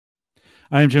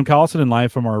I am Jim Collison, and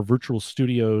live from our virtual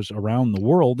studios around the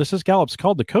world. This is Gallup's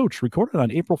Called the Coach, recorded on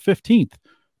April 15th,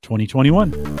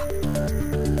 2021.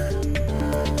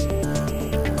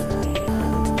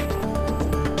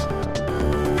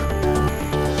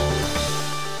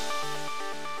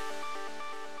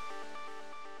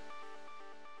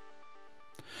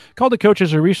 Called the Coach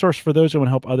is a resource for those who want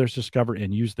to help others discover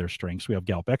and use their strengths. We have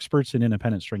Gallup experts and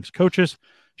independent strengths coaches,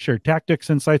 share tactics,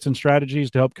 insights, and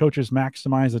strategies to help coaches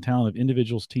maximize the talent of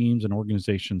individuals, teams, and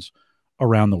organizations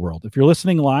around the world. If you're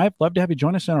listening live, love to have you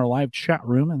join us in our live chat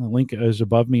room, and the link is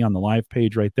above me on the live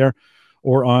page right there,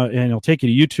 or and it'll take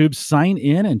you to YouTube. Sign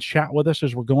in and chat with us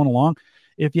as we're going along.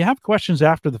 If you have questions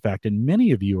after the fact, and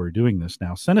many of you are doing this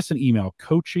now, send us an email,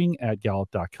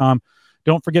 coaching@gallup.com.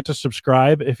 Don't forget to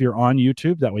subscribe if you're on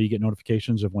YouTube. That way you get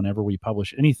notifications of whenever we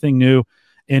publish anything new.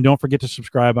 And don't forget to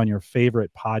subscribe on your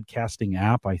favorite podcasting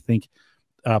app. I think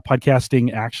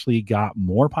podcasting actually got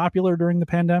more popular during the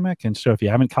pandemic. And so if you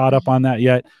haven't caught up on that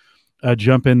yet,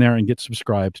 jump in there and get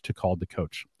subscribed to Called the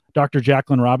Coach. Dr.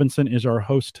 Jacqueline Robinson is our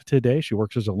host today. She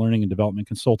works as a learning and development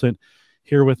consultant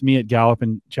here with me at Gallup.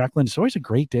 And Jacqueline, it's always a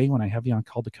great day when I have you on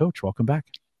Called the Coach. Welcome back.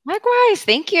 Likewise.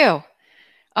 Thank you.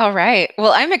 All right.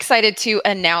 Well, I'm excited to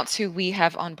announce who we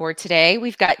have on board today.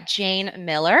 We've got Jane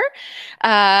Miller.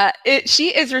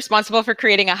 She is responsible for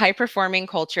creating a high-performing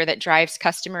culture that drives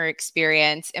customer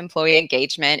experience, employee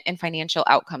engagement, and financial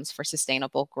outcomes for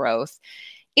sustainable growth.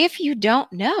 If you don't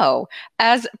know,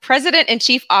 as President and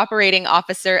Chief Operating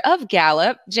Officer of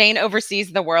Gallup, Jane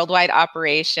oversees the worldwide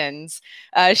operations.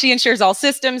 She ensures all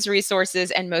systems,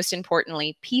 resources, and most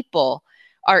importantly, people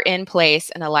are in place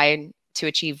and aligned to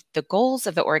achieve the goals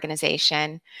of the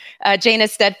organization. Jane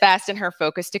is steadfast in her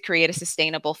focus to create a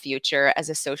sustainable future as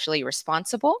a socially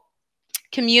responsible,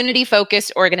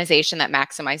 community-focused organization that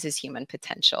maximizes human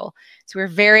potential. So we're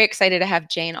very excited to have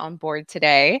Jane on board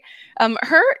today.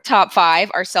 Her top 5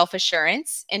 are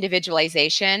self-assurance,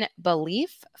 individualization,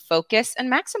 belief, focus, and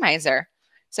maximizer.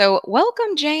 So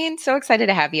welcome, Jane. So excited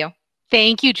to have you.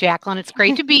 Thank you, Jacqueline. It's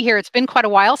great to be here. It's been quite a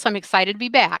while, so I'm excited to be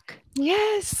back.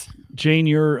 Yes. Jane,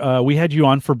 we had you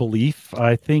on for Belief,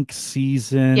 I think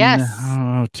season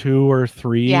 2 or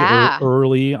 3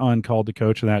 early on Called the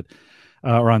Coach, and that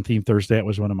or on Theme Thursday. It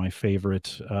was one of my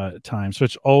favorite times. So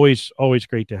it's always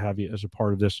great to have you as a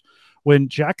part of this. When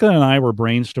Jacqueline and I were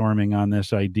brainstorming on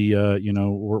this idea,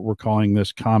 we're calling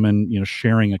this common,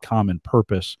 sharing a common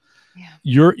purpose.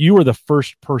 Yeah. You were the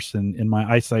first person in my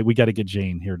eyesight. We got to get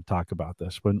Jane here to talk about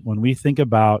this. When we think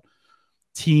about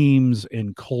teams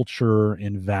and culture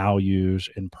and values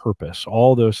and purpose,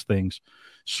 all those things,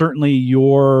 certainly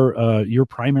your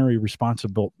primary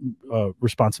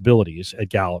responsibilities at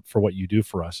Gallup for what you do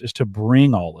for us is to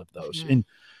bring all of those. And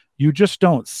you just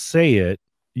don't say it,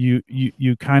 you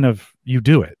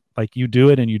do it. Like you do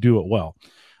it and you do it well.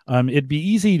 It'd be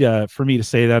easy for me to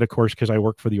say that, of course, because I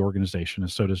work for the organization, and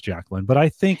so does Jacqueline. But I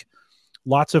think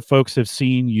lots of folks have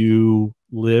seen you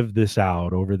live this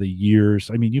out over the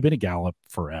years. I mean, you've been at Gallup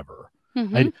forever.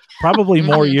 Probably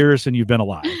more years than you've been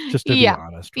alive, just to be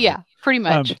honest. Right? Yeah, pretty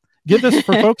much. Give us,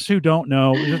 for folks who don't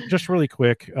know, just really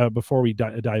quick, before we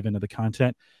dive into the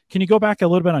content, can you go back a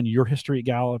little bit on your history at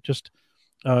Gallup, just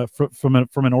from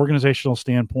an organizational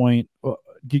standpoint?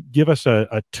 Give us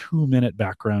a 2-minute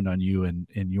background on you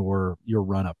and your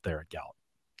run up there at Gallup.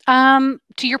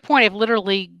 To your point, I've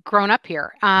literally grown up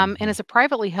here. And as a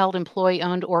privately held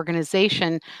employee-owned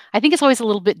organization, I think it's always a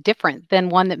little bit different than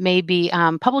one that may be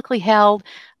publicly held.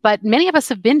 But many of us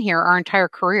have been here our entire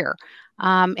career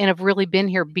and have really been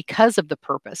here because of the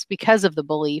purpose, because of the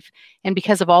belief, and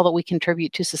because of all that we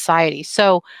contribute to society.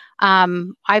 So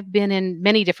I've been in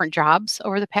many different jobs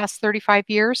over the past 35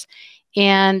 years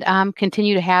and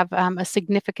continue to have a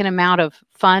significant amount of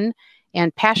fun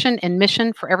and passion and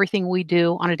mission for everything we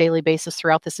do on a daily basis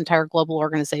throughout this entire global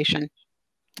organization.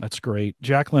 That's great.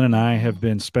 Jacqueline and I have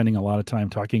been spending a lot of time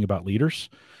talking about leaders.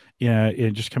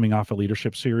 And just coming off a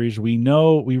leadership series, we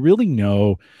really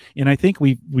know, and I think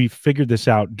we figured this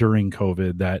out during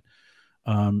COVID, that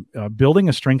building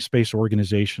a strengths-based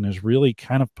organization is really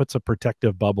kind of puts a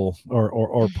protective bubble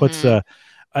or puts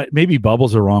maybe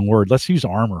bubble's the wrong word. Let's use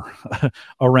armor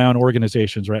around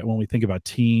organizations, right? When we think about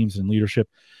teams and leadership.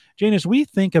 Jane, as we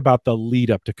think about the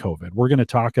lead up to COVID, we're going to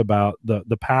talk about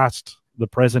the past, the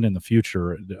present, and the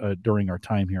future during our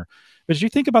time here. But as you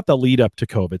think about the lead up to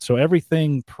COVID, so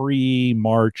everything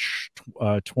pre-March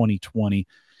 2020,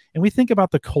 and we think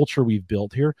about the culture we've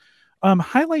built here,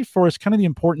 highlight for us kind of the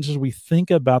importance as we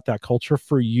think about that culture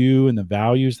for you and the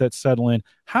values that settle in.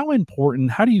 How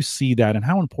do you see that, and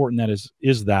how important that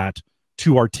is that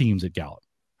to our teams at Gallup?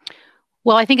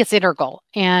 Well, I think it's integral.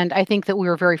 And I think that we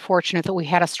were very fortunate that we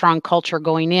had a strong culture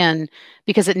going in,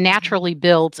 because it naturally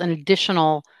builds an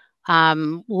additional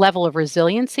level of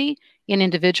resiliency in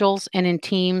individuals and in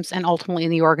teams and ultimately in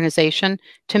the organization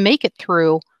to make it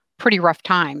through pretty rough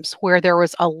times where there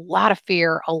was a lot of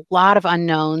fear, a lot of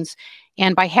unknowns.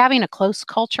 And by having a close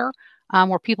culture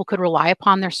where people could rely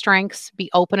upon their strengths, be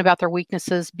open about their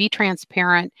weaknesses, be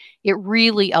transparent, it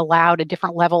really allowed a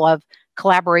different level of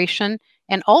collaboration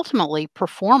and ultimately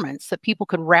performance, that people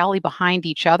could rally behind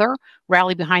each other,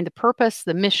 rally behind the purpose,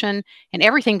 the mission, and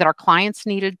everything that our clients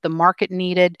needed, the market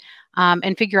needed,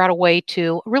 and figure out a way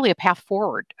to really a path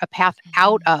forward, a path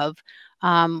out of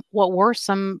what were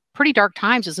some pretty dark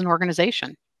times as an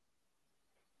organization.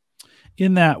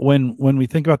 In that, when we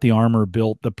think about the armor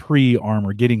built, the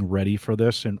pre-armor, getting ready for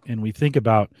this, and we think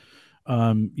about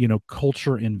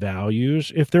culture and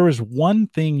values, if there was one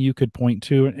thing you could point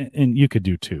to, and you could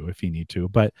do two if you need to,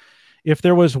 but if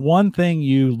there was one thing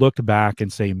you looked back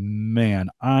and say, man,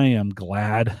 I am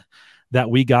glad that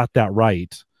we got that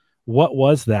right, what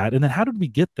was that? And then how did we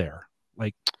get there?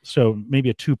 Like, so maybe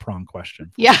a two-pronged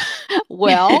question. Yeah.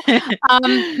 Well,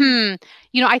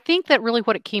 I think that really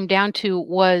what it came down to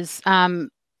was,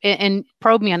 and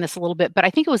probe me on this a little bit, but I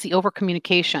think it was the over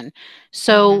communication.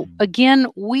 So again,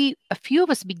 a few of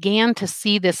us began to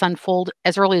see this unfold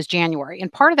as early as January.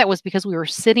 And part of that was because we were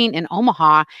sitting in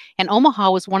Omaha, and Omaha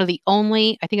was one of the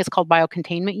only, I think it's called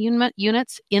biocontainment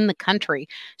units in the country.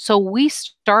 So we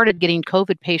started getting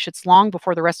COVID patients long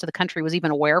before the rest of the country was even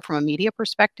aware from a media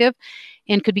perspective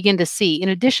and could begin to see. In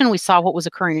addition, we saw what was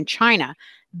occurring in China.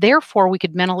 Therefore, we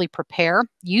could mentally prepare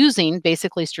using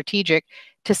basically strategic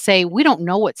to say, we don't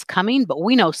know what's coming, but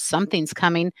we know something's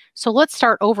coming. So let's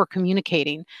start over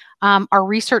communicating. Our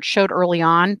research showed early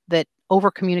on that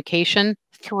over communication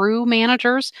through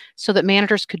managers, so that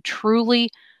managers could truly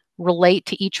relate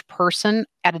to each person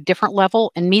at a different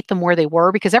level and meet them where they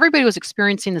were, because everybody was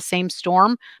experiencing the same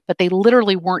storm, but they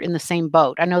literally weren't in the same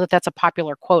boat. I know that that's a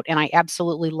popular quote, and I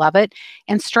absolutely love it.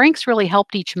 And strengths really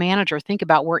helped each manager think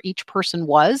about where each person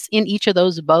was in each of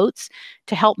those boats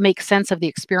to help make sense of the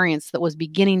experience that was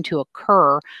beginning to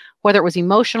occur, whether it was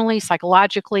emotionally,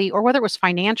 psychologically, or whether it was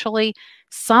financially.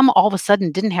 Some all of a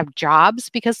sudden didn't have jobs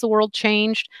because the world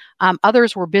changed.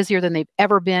 Others were busier than they've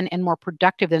ever been and more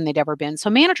productive than they'd ever been.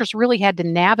 So managers really had to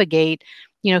navigate,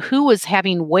 who was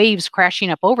having waves crashing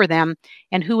up over them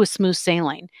and who was smooth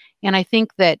sailing. And I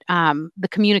think that the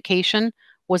communication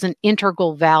was an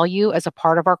integral value as a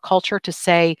part of our culture to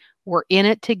say, we're in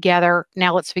it together.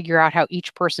 Now let's figure out how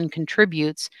each person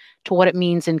contributes to what it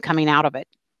means in coming out of it.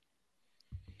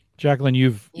 Jacqueline,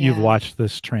 you've watched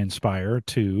this transpire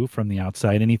too from the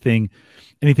outside. Anything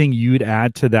you'd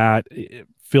add to that,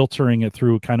 filtering it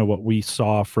through kind of what we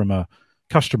saw from a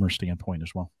customer standpoint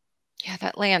as well? Yeah,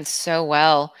 that lands so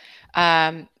well.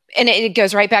 And it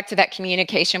goes right back to that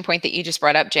communication point that you just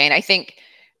brought up, Jane. I think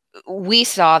we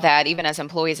saw that even as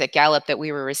employees at Gallup, that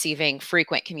we were receiving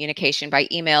frequent communication by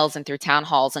emails and through town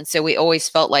halls. And so we always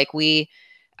felt like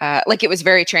it was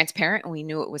very transparent and we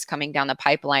knew it was coming down the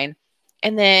pipeline.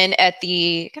 And then at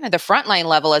the kind of the frontline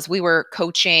level, as we were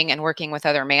coaching and working with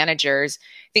other managers,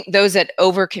 I think those that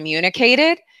over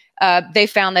communicated, they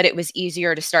found that it was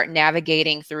easier to start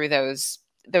navigating through those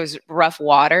rough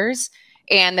waters,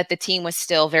 and that the team was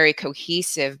still very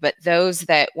cohesive. But those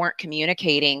that weren't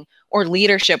communicating, or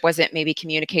leadership wasn't maybe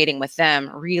communicating with them,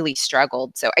 really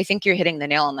struggled. So I think you're hitting the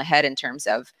nail on the head in terms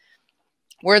of,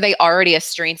 were they already a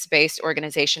strengths-based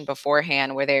organization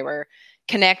beforehand, where they were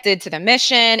connected to the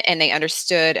mission and they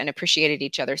understood and appreciated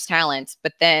each other's talents,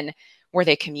 but then were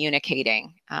they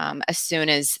communicating as soon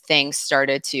as things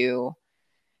started to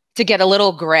get a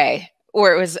little gray,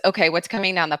 or it was, okay, what's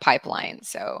coming down the pipeline?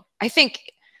 So I think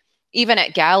even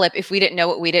at Gallup, if we didn't know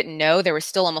what we didn't know, there was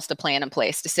still almost a plan in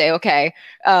place to say, okay,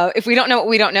 if we don't know what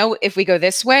we don't know, if we go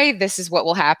this way, this is what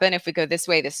will happen. If we go this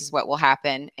way, this is what will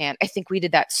happen. And I think we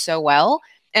did that so well.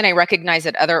 And I recognize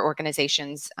that other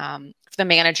organizations, the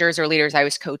managers or leaders I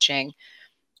was coaching,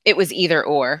 it was either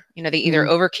or, they either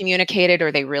over communicated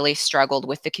or they really struggled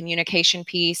with the communication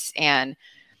piece. And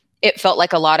it felt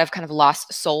like a lot of kind of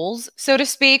lost souls, so to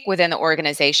speak, within the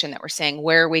organization that were saying,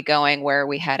 where are we going? Where are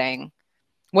we heading?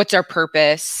 What's our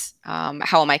purpose?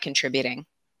 How am I contributing?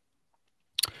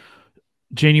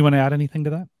 Jane, you want to add anything to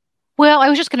that? Well, I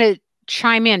was just going to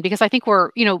chime in because I think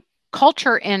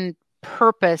culture and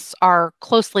purpose are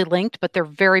closely linked, but they're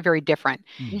very, very different.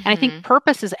 And I think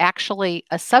purpose is actually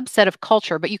a subset of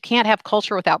culture, but you can't have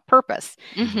culture without purpose.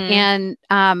 And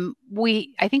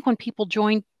I think when people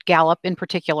join Gallup in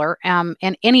particular,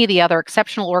 and any of the other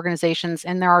exceptional organizations,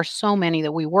 and there are so many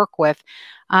that we work with,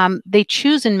 they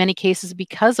choose in many cases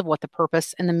because of what the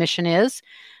purpose and the mission is.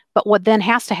 But what then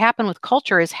has to happen with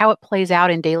culture is how it plays out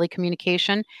in daily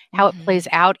communication, how it plays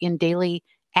out in daily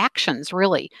actions,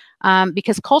 really.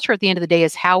 Because culture at the end of the day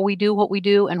is how we do what we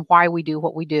do and why we do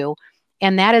what we do.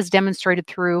 And that is demonstrated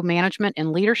through management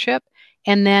and leadership,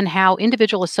 and then how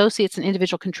individual associates and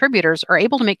individual contributors are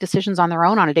able to make decisions on their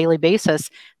own on a daily basis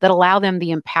that allow them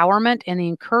the empowerment and the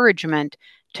encouragement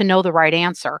to know the right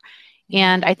answer.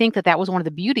 And I think that that was one of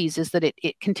the beauties, is that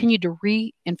it continued to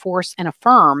reinforce and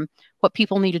affirm what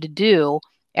people needed to do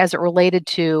as it related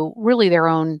to really their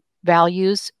own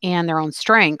values and their own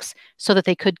strengths, so that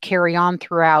they could carry on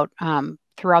throughout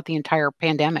the entire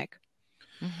pandemic.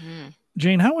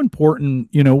 Jane, how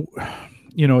important,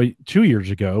 2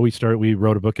 years ago we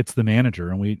wrote a book, It's the Manager,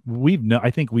 and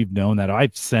I think we've known that.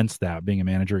 I've sensed that being a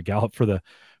manager at Gallup for the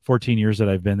 14 years that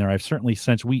I've been there. I've certainly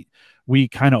sensed we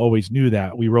kind of always knew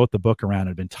that. We wrote the book around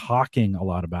it, been talking a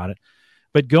lot about it.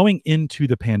 But going into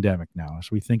the pandemic now,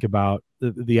 as we think about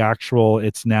the actual,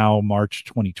 it's now March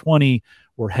 2020,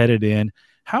 we're headed in.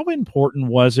 How important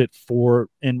was it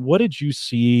and what did you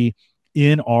see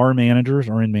in our managers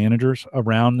or in managers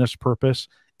around this purpose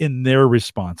in their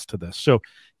response to this? So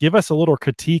give us a little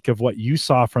critique of what you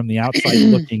saw from the outside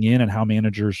looking in and how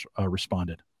managers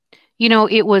responded.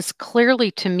 It was clearly,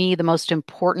 to me, the most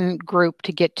important group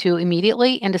to get to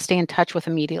immediately and to stay in touch with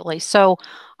immediately. So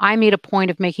I made a point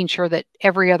of making sure that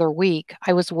every other week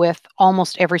I was with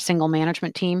almost every single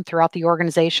management team throughout the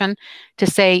organization to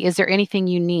say, is there anything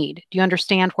you need? Do you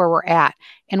understand where we're at?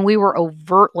 And we were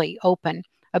overtly open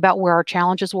about where our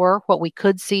challenges were, what we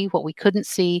could see, what we couldn't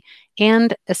see,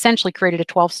 and essentially created a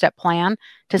 12-step plan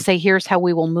to say, here's how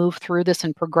we will move through this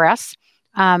and progress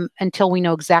until we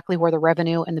know exactly where the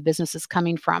revenue and the business is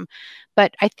coming from.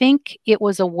 But I think it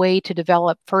was a way to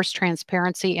develop first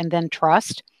transparency and then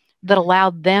trust that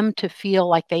allowed them to feel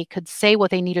like they could say what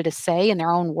they needed to say in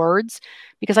their own words.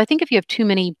 Because I think if you have too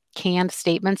many canned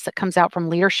statements that comes out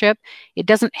from leadership, it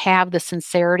doesn't have the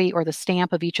sincerity or the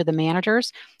stamp of each of the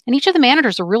managers. And each of the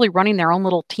managers are really running their own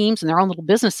little teams and their own little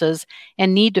businesses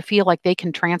and need to feel like they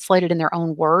can translate it in their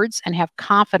own words and have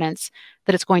confidence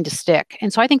that it's going to stick.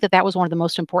 And so I think that that was one of the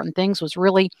most important things, was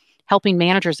really helping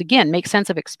managers, again, make sense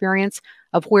of experience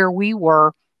of where we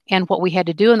were and what we had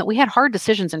to do, and that we had hard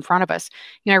decisions in front of us.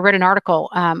 I read an article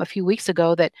a few weeks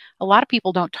ago that a lot of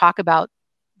people don't talk about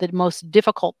the most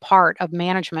difficult part of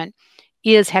management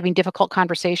is having difficult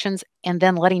conversations and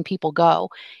then letting people go.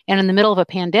 And in the middle of a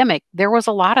pandemic, there was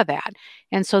a lot of that.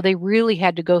 And so they really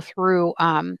had to go through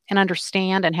and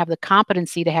understand and have the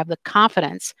competency to have the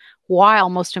confidence, while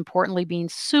most importantly being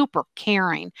super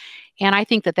caring. And I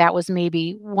think that that was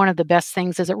maybe one of the best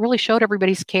things, is it really showed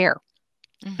everybody's care.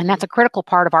 And that's a critical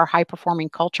part of our high-performing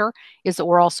culture, is that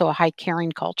we're also a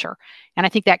high-caring culture. And I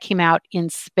think that came out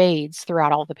in spades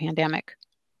throughout all of the pandemic.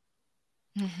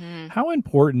 How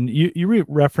important, you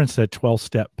referenced that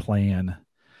 12-step plan.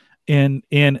 And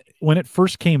when it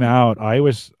first came out,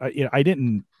 I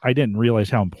didn't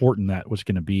realize how important that was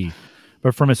going to be.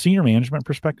 But from a senior management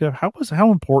perspective,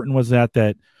 how important was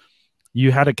that you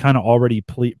had it kind of already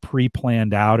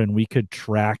pre-planned out and we could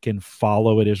track and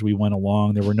follow it as we went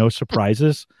along? There were no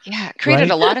surprises. Yeah, it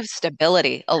created a lot of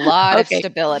stability, of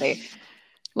stability.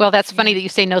 Well, that's funny that you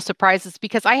say no surprises,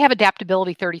 because I have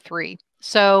adaptability 33.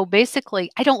 So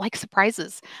basically, I don't like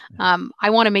surprises. I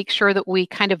want to make sure that we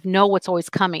kind of know what's always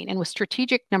coming. And with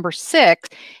strategic number 6,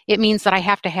 it means that I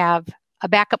have to have a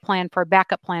backup plan for a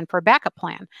backup plan for a backup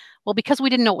plan. Well, because we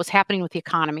didn't know what was happening with the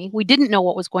economy, we didn't know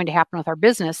what was going to happen with our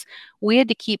business, we had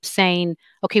to keep saying,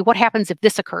 okay, what happens if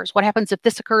this occurs? What happens if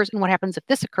this occurs? And what happens if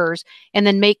this occurs? And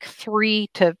then make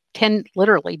 3 to 10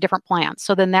 literally different plans.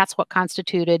 So then that's what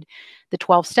constituted the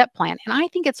 12-step plan. And I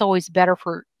think it's always better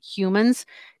for humans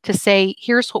to say,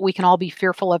 here's what we can all be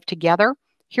fearful of together.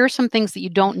 Here's some things that you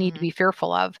don't need to be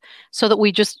fearful of, so that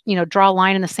we just, draw a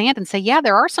line in the sand and say, yeah,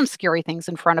 there are some scary things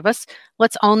in front of us.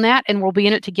 Let's own that, and we'll be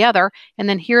in it together. And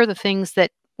then here are the things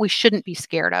that we shouldn't be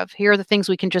scared of. Here are the things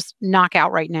we can just knock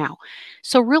out right now.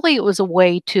 So really, it was a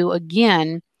way to,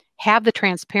 again, have the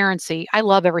transparency. I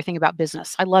love everything about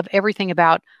business. I love everything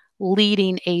about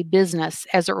leading a business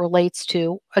as it relates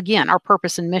to, again, our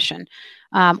purpose and mission,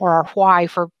 or our why,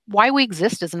 for why we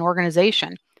exist as an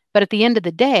organization. But at the end of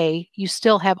the day, you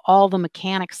still have all the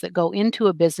mechanics that go into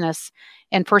a business.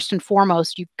 And first and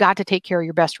foremost, you've got to take care of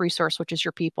your best resource, which is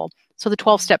your people. So the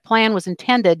 12-step plan was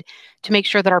intended to make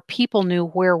sure that our people knew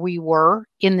where we were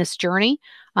in this journey,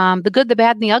 the good, the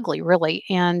bad, and the ugly, really,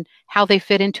 and how they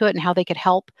fit into it and how they could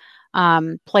help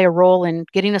play a role in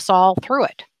getting us all through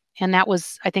it. And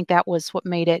I think that was what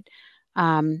made it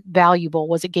valuable,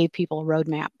 was it gave people a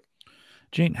roadmap.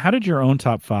 Jane, how did your own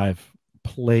top 5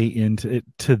 play into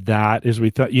that? As we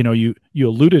thought, you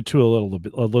alluded to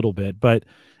a little bit, but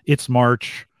it's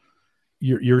March.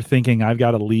 You're thinking, I've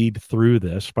got to lead through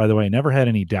this. By the way, I never had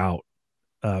any doubt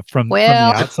from the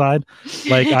outside.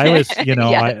 Like I was,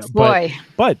 yes,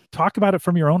 but talk about it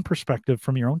from your own perspective,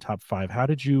 from your own top 5.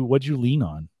 What'd you lean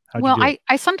on?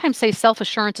 I sometimes say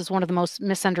self-assurance is one of the most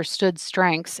misunderstood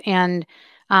strengths. And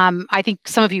I think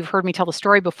some of you have heard me tell the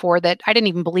story before that I didn't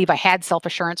even believe I had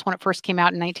self-assurance when it first came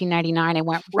out in 1999. I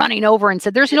went running over and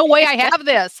said, there's no way I have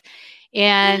this.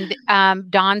 And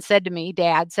Dad said to me,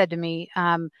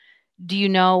 do you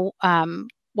know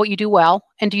what you do well?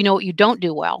 And do you know what you don't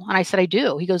do well? And I said, I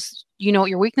do. He goes, you know what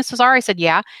your weaknesses are? I said,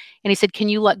 yeah. And he said, can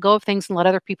you let go of things and let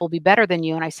other people be better than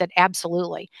you? And I said,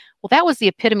 absolutely. Well, that was the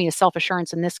epitome of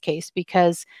self-assurance in this case,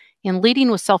 because in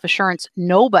leading with self-assurance,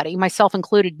 nobody, myself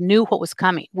included, knew what was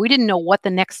coming. We didn't know what the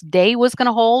next day was going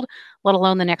to hold, let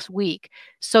alone the next week.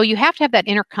 So you have to have that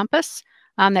inner compass,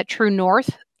 that true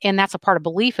north. And that's a part of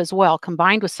belief as well,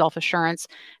 combined with self-assurance,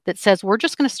 that says we're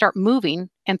just going to start moving,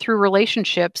 and through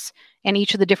relationships and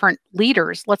each of the different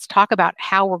leaders, let's talk about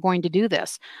how we're going to do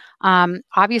this.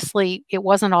 Obviously, it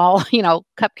wasn't all,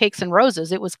 cupcakes and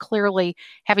roses. It was clearly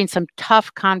having some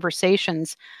tough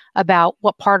conversations about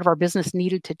what part of our business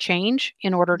needed to change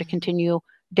in order to continue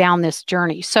down this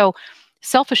journey. So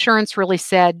self-assurance really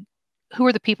said, who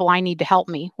are the people I need to help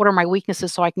me? What are my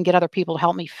weaknesses so I can get other people to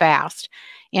help me fast?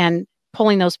 And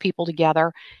pulling those people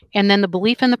together. And then the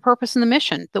belief in the purpose and the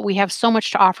mission, that we have so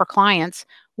much to offer clients.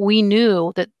 We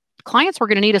knew that clients were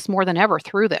going to need us more than ever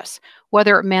through this,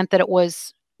 whether it meant that it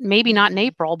was maybe not in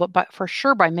April, but for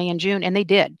sure by May and June. And they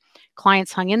did.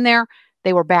 Clients hung in there.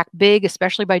 They were back big,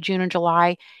 especially by June and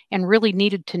July, and really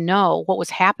needed to know what was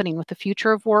happening with the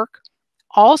future of work.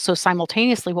 Also,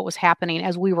 simultaneously, what was happening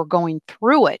as we were going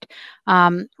through it,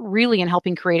 really in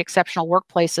helping create exceptional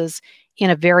workplaces in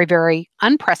a very, very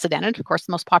unprecedented, of course,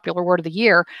 the most popular word of the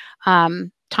year,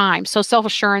 time. So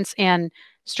self-assurance and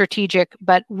strategic,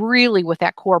 but really with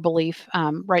that core belief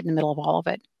right in the middle of all of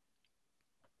it.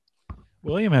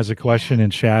 William has a question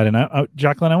in chat, and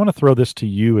Jacqueline, I want to throw this to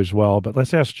you as well, but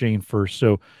let's ask Jane first.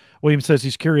 So William says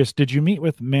he's curious, did you meet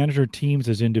with manager teams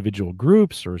as individual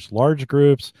groups or as large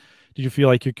groups? Did you feel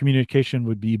like your communication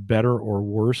would be better or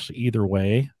worse either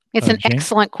way? It's an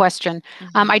excellent question.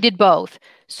 I did both.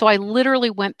 So I literally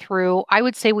went through, I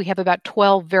would say we have about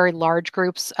 12 very large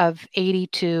groups of 80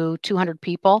 to 200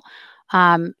 people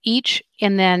each.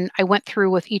 And then I went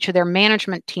through with each of their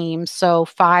management teams, so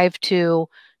 5 to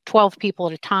 12 people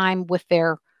at a time with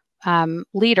their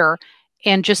leader,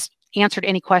 and just answered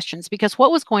any questions, because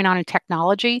what was going on in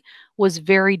technology was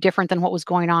very different than what was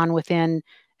going on within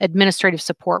administrative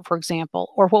support, for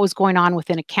example, or what was going on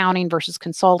within accounting versus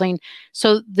consulting.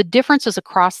 So the differences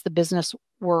across the business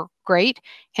were great.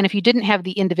 And if you didn't have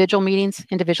the individual meetings,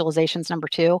 individualization's number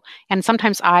 2. And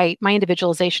sometimes my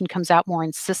individualization comes out more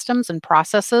in systems and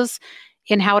processes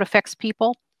in how it affects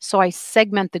people. So I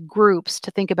segment the groups to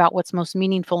think about what's most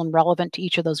meaningful and relevant to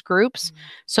each of those groups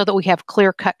so that we have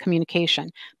clear-cut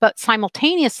communication. But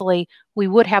simultaneously, we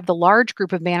would have the large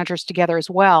group of managers together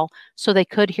as well, so they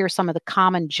could hear some of the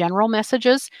common general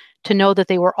messages to know that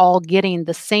they were all getting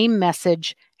the same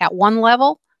message at one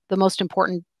level, the most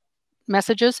important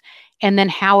messages, and then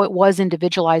how it was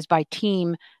individualized by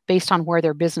team based on where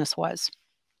their business was.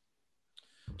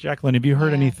 Jacqueline, have you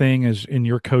heard anything as in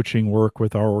your coaching work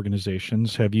with our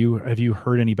organizations? Have you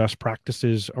heard any best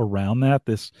practices around that?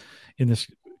 This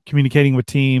communicating with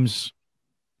teams,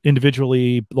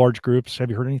 individually, large groups? Have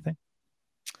you heard anything?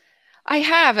 I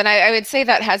have, and I would say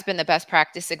that has been the best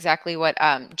practice. Exactly what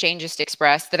Jane just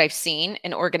expressed, that I've seen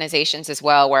in organizations as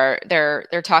well, where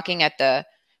they're talking at the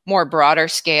more broader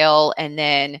scale, and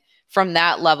then from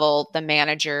that level, the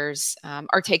managers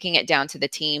are taking it down to the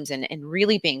teams and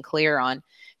really being clear on,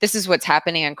 this is what's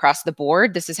happening across the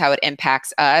board. This is how it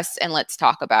impacts us. And let's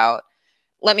talk about,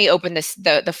 let me open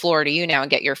the floor to you now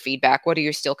and get your feedback. What are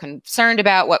you still concerned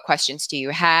about? What questions do you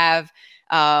have?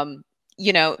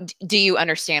 Do you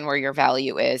understand where your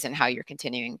value is and how you're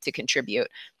continuing to contribute?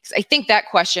 Because I think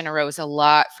that question arose a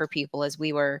lot for people as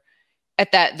we were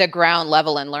at the ground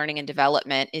level in learning and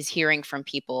development, is hearing from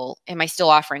people, am I still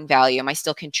offering value? Am I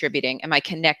still contributing? Am I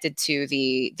connected to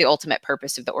the ultimate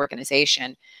purpose of the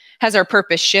organization? Has our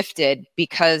purpose shifted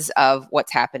because of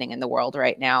what's happening in the world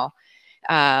right now?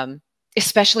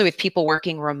 Especially with people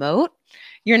working remote,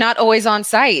 you're not always on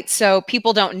site. So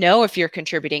people don't know if you're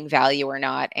contributing value or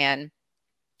not. And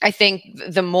I think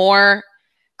the more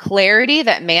clarity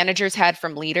that managers had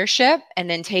from leadership, and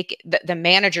then take the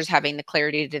managers having the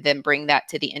clarity to then bring that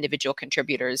to the individual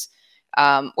contributors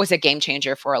was a game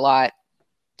changer for a lot.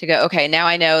 To go, okay, now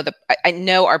I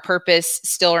know our purpose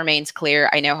still remains clear.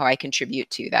 I know how I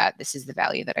contribute to that. This is the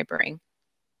value that I bring.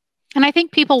 And I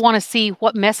think people want to see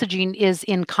what messaging is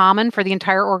in common for the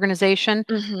entire organization,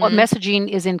 what messaging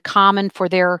is in common for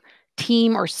their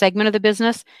team or segment of the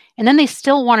business. And then they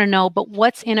still want to know, but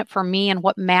what's in it for me and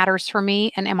what matters for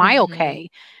me? And am I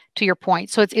okay, to your point?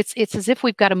 So it's as if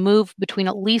we've got to move between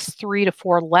at least 3 to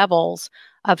 4 levels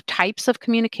of types of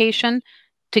communication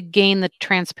to gain the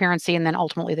transparency and then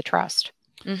ultimately the trust.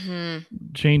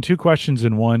 Jane, 2 questions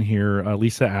in one here.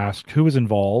 Lisa asked, who was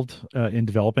involved in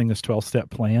developing this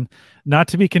 12-step plan? Not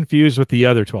to be confused with the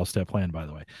other 12-step plan, by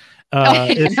the way.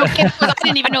 I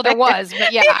didn't even know there was,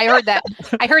 but yeah, I heard that.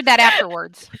 I heard that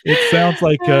afterwards. It sounds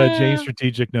like Jane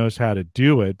Strategic knows how to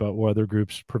do it, but what other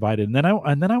groups provided? And then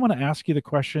I want to ask you the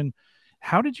question: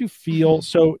 how did you feel?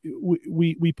 So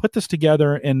we put this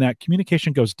together, and that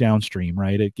communication goes downstream,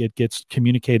 right? It gets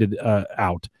communicated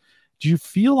out. Do you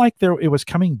feel like it was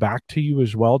coming back to you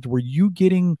as well? Were you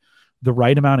getting the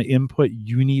right amount of input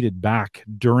you needed back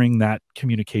during that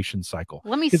communication cycle?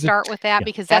 Let me start with that,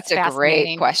 because that's a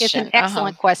great question. It's an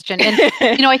excellent question. And,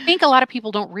 I think a lot of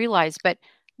people don't realize, but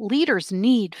leaders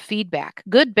need feedback,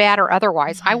 good, bad, or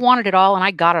otherwise. I wanted it all and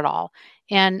I got it all,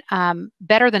 and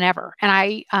better than ever. And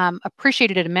I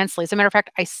appreciated it immensely. As a matter of fact,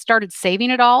 I started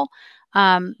saving it all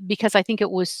because I think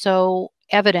it was so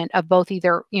evident of both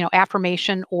either,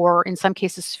 affirmation or in some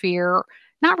cases fear.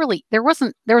 Not really. There was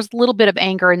a little bit of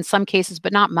anger in some cases,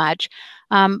 but not much.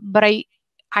 But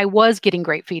I was getting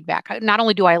great feedback. Not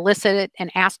only do I elicit it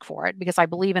and ask for it, because I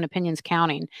believe in opinions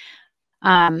counting.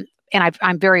 And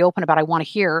I'm very open about, I want to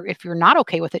hear if you're not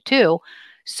okay with it too.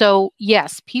 So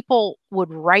yes, people would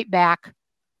write back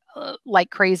like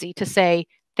crazy to say,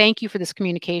 thank you for this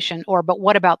communication, or, but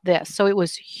what about this? So it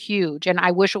was huge. And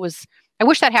I wish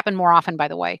that happened more often, by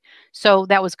the way. So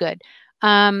that was good.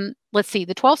 Let's see,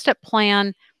 the 12-step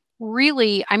plan,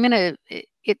 really, it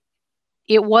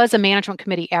was a management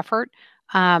committee effort,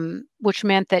 which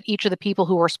meant that each of the people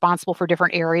who were responsible for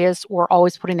different areas were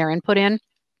always putting their input in.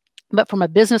 But from a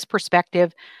business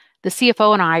perspective, the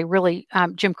CFO and I really,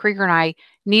 Jim Krieger and I,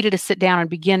 needed to sit down and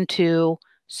begin to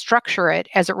structure it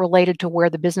as it related to where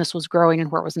the business was growing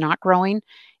and where it was not growing.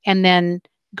 And then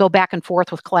go back and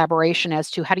forth with collaboration as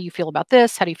to, how do you feel about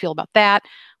this? How do you feel about that?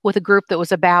 With a group that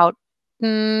was about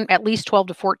at least 12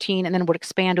 to 14, and then would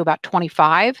expand to about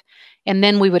 25. And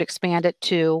then we would expand it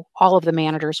to all of the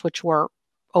managers, which were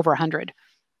over 100.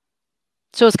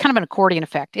 So it's kind of an accordion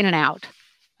effect, in and out.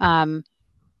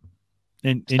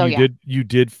 You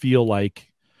did feel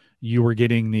like you were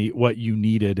getting what you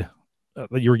needed.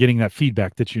 You were getting that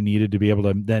feedback that you needed to be able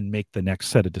to then make the next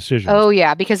set of decisions. Oh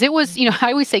yeah, because it was,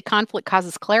 I always say conflict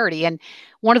causes clarity. And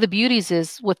one of the beauties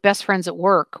is, with best friends at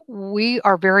work, we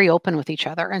are very open with each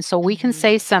other. And so we can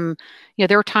say some,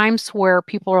 there are times where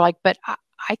people are like, but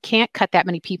I can't cut that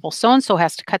many people. So-and-so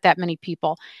has to cut that many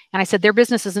people. And I said, their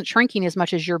business isn't shrinking as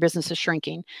much as your business is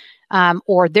shrinking,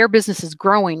 or their business is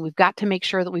growing. We've got to make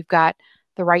sure that we've got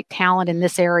the right talent in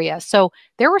this area. So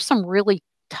there were some really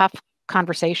tough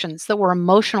conversations that were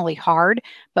emotionally hard,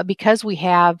 but because we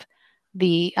have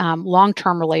the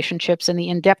long-term relationships and the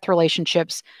in-depth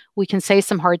relationships, we can say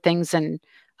some hard things and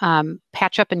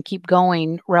patch up and keep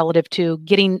going relative to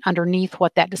getting underneath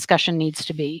what that discussion needs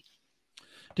to be.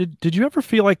 Did you ever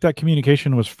feel like that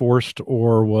communication was forced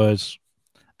or was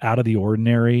out of the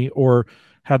ordinary, or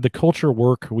had the culture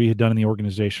work we had done in the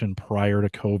organization prior to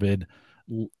COVID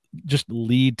just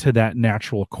lead to that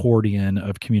natural accordion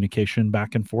of communication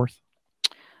back and forth?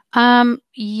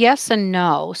 Yes and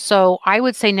no. So I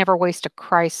would say never waste a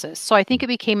crisis. So I think it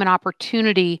became an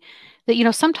opportunity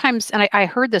that, sometimes, and I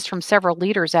heard this from several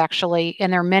leaders actually,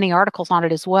 and there are many articles on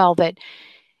it as well, that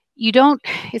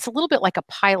it's a little bit like a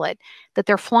pilot, that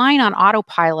they're flying on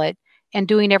autopilot and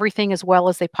doing everything as well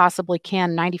as they possibly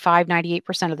can 95,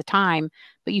 98% of the time.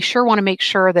 But you sure want to make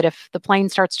sure that if the plane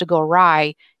starts to go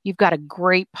awry, you've got a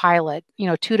great pilot,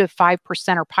 2 to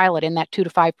 5% or pilot in that 2 to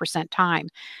 5% time.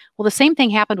 Well, the same thing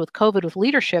happened with COVID with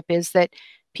leadership, is that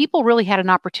people really had an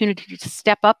opportunity to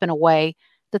step up in a way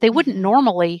that they wouldn't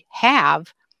normally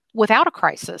have without a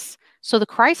crisis. So the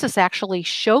crisis actually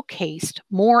showcased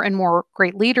more and more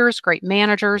great leaders, great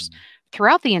managers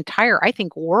throughout the entire, I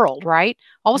think, world, right?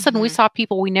 All of a sudden we saw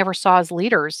people we never saw as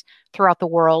leaders throughout the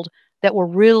world that were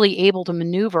really able to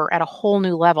maneuver at a whole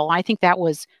new level. I think that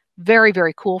was very,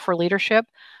 very cool for leadership.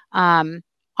 On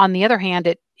the other hand,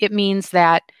 it means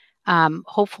that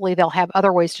hopefully they'll have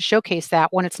other ways to showcase that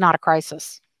when it's not a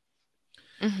crisis.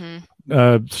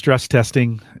 stress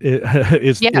testing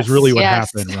is really what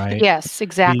happened, right? Yes,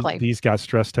 exactly. These got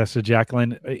stress tested.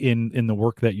 Jacqueline, in the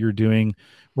work that you're doing,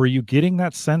 were you getting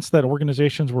that sense that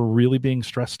organizations were really being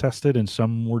stress tested and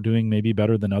some were doing maybe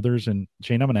better than others? And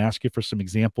Jane, I'm going to ask you for some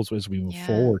examples as we move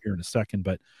forward here in a second.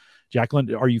 But Jacqueline,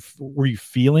 were you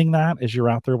feeling that as you're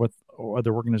out there with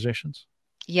other organizations?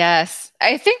 Yes,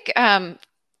 I think I'd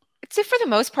say for the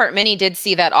most part, many did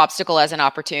see that obstacle as an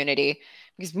opportunity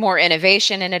because more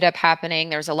innovation ended up happening.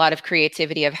 There's a lot of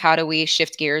creativity of how do we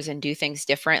shift gears and do things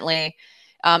differently,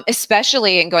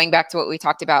 especially and going back to what we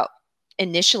talked about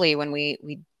initially when we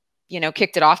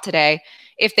kicked it off today.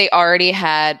 If they already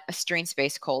had a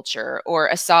strengths-based culture or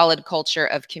a solid culture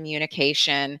of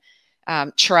communication,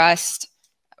 trust,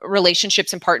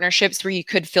 relationships and partnerships where you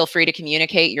could feel free to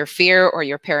communicate your fear or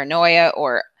your paranoia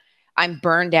or I'm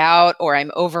burned out or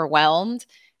I'm overwhelmed.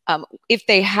 If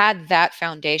they had that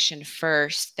foundation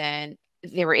first, then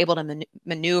they were able to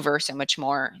maneuver so much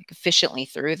more efficiently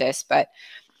through this. But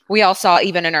we all saw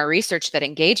even in our research that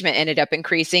engagement ended up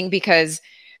increasing because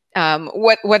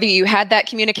whether you had that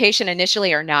communication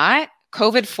initially or not,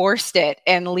 COVID forced it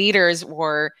and leaders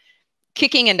were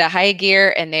kicking into high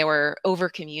gear and they were over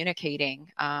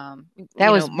communicating. That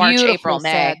was March, April,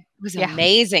 May. Said. It was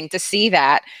amazing to see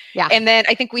that. Yeah. And then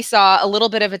I think we saw a little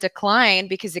bit of a decline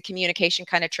because the communication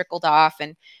kind of trickled off,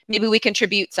 and maybe we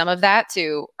contribute some of that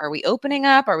to, are we opening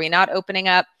up? Are we not opening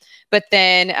up? But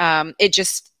then it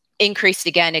just increased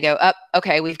again to go up.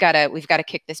 Okay, we've got to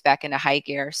kick this back into high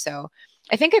gear. So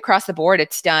I think across the board,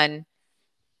 it's done.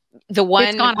 The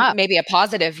one maybe a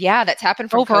positive, that's happened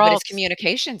from overall, COVID is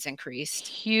communications increased.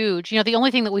 Huge. The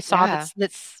only thing that we saw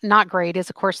that's not great is,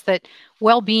 of course, that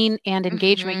well-being and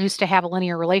engagement used to have a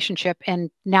linear relationship,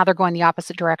 and now they're going the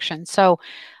opposite direction. So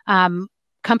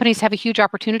companies have a huge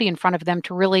opportunity in front of them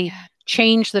to really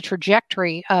change the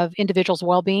trajectory of individuals'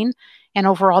 well-being and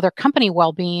overall their company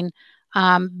well-being,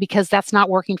 because that's not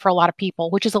working for a lot of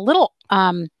people, which is a little...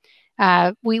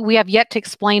 we have yet to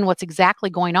explain what's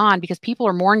exactly going on because people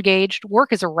are more engaged.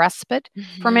 Work is a respite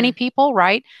for many people,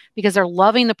 right? Because they're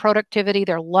loving the productivity,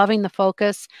 they're loving the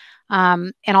focus,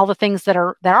 and all the things that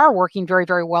are working very,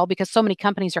 very well because so many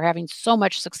companies are having so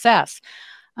much success.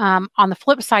 On the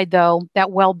flip side, though, that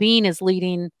well-being is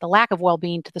leading the lack of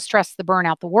well-being to the stress, the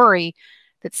burnout, the worry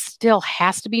that still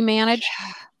has to be managed,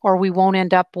 or we won't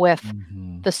end up with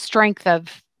the strength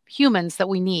of humans that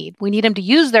we need. We need them to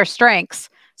use their strengths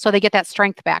so they get that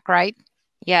strength back, right?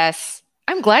 Yes.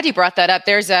 I'm glad you brought that up.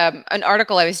 There's an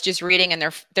article I was just reading,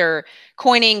 and they're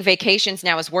coining vacations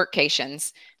now as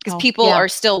workcations because people are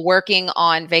still working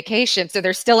on vacation. So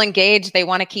they're still engaged. They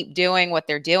want to keep doing what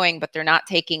they're doing, but they're not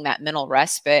taking that mental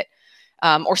respite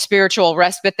or spiritual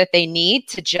respite that they need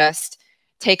to just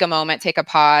take a moment, take a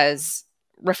pause,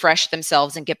 refresh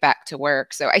themselves, and get back to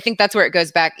work. So I think that's where it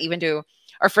goes back even to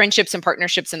our friendships and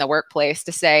partnerships in the workplace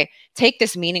to say, take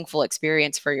this meaningful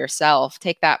experience for yourself,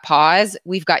 take that pause.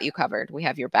 We've got you covered. We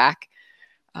have your back.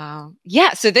 So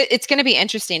it's going to be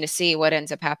interesting to see what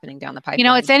ends up happening down the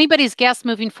pipeline. It's anybody's guess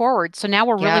moving forward. So now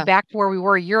we're really back to where we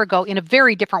were a year ago in a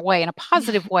very different way, in a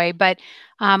positive way. But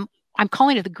I'm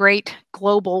calling it the great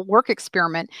global work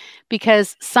experiment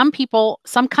because some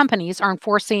companies are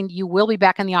enforcing you will be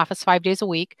back in the office 5 days a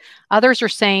week. Others are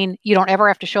saying you don't ever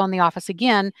have to show in the office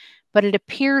again. But it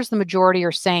appears the majority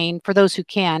are saying, for those who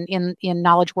can, in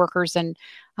knowledge workers and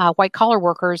white collar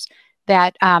workers,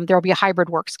 that there will be a hybrid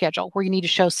work schedule where you need to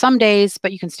show some days,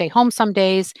 but you can stay home some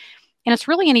days. And it's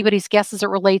really anybody's guess as it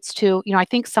relates to, I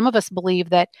think some of us believe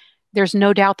that there's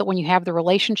no doubt that when you have the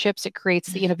relationships, it creates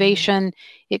the innovation,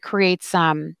 it creates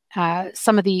some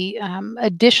of the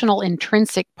additional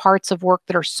intrinsic parts of work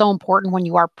that are so important when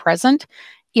you are present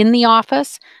in the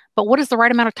office. But what is the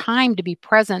right amount of time to be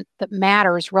present that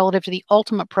matters relative to the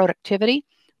ultimate productivity?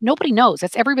 Nobody knows.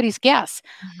 That's everybody's guess.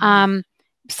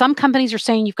 Some companies are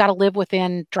saying you've got to live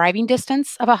within driving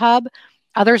distance of a hub.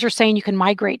 Others are saying you can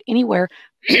migrate anywhere,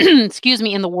 in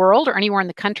the world or anywhere in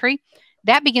the country.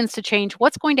 That begins to change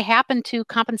what's going to happen to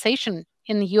compensation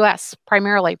in the U.S.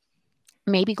 primarily,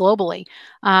 maybe globally,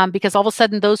 because all of a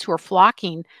sudden those who are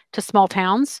flocking to small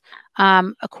towns,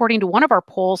 according to one of our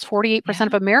polls, 48%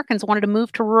 of Americans wanted to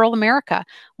move to rural America.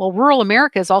 Well, rural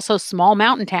America is also small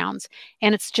mountain towns,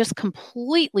 and it's just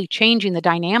completely changing the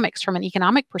dynamics from an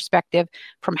economic perspective,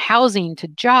 from housing to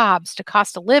jobs to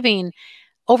cost of living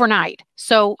overnight.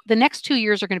 So the next 2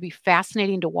 years are going to be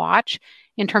fascinating to watch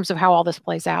in terms of how all this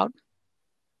plays out.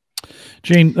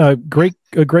 Jane, a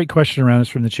great question around us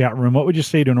from the chat room. What would you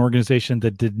say to an organization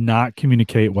that did not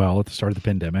communicate well at the start of the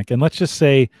pandemic? And let's just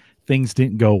say things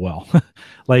didn't go well,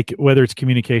 like whether it's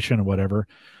communication or whatever.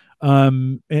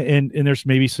 And there's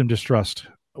maybe some distrust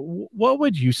what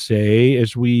would you say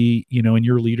as we, in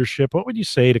your leadership, what would you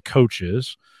say to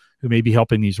coaches who may be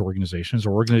helping these organizations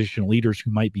or organizational leaders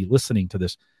who might be listening to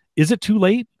this? Is it too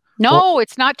late? No,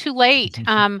 it's not too late.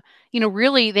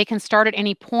 Really, they can start at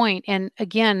any point. And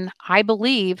again, I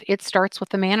believe it starts with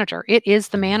the manager. It is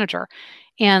the manager.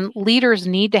 And leaders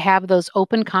need to have those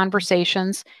open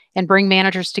conversations and bring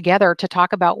managers together to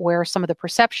talk about where some of the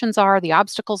perceptions are, the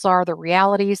obstacles are, the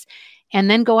realities, and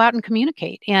then go out and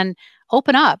communicate and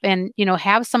open up and,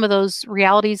 have some of those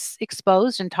realities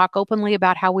exposed and talk openly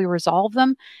about how we resolve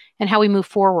them and how we move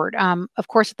forward. Of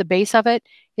course, at the base of it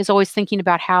is always thinking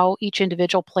about how each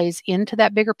individual plays into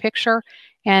that bigger picture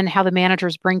and how the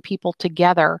managers bring people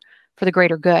together for the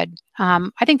greater good. I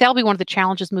think that'll be one of the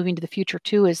challenges moving to the future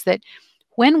too, is that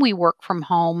when we work from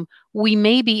home, we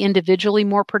may be individually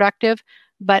more productive,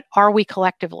 but are we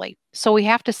collectively? So we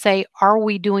have to say, are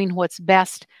we doing what's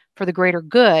best for the greater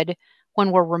good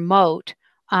when we're remote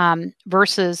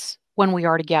versus when we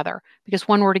are together? Because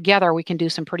when we're together, we can do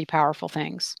some pretty powerful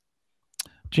things.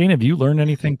 Jane, have you learned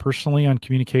anything personally on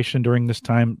communication during this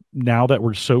time now that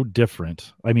we're so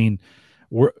different? I mean,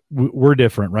 we're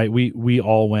different, right?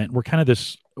 We're kind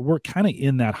of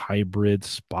in that hybrid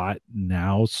spot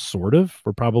now, sort of.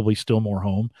 We're probably still more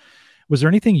home. Was there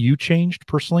anything you changed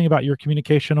personally about your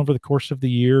communication over the course of the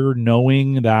year,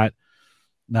 knowing that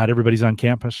not everybody's on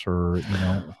campus or,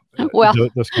 well,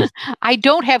 I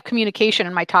don't have communication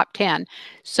in my top 10.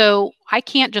 So I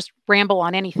can't just ramble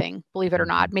on anything, believe it or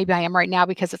not. Maybe I am right now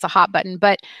because it's a hot button,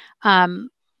 but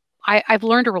I've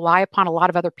learned to rely upon a lot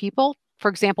of other people. For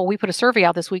example, we put a survey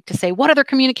out this week to say, what other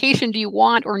communication do you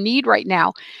want or need right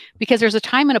now? Because there's a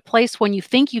time and a place when you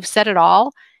think you've said it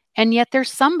all, and yet there's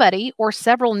somebody or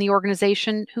several in the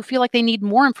organization who feel like they need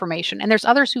more information. And there's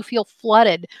others who feel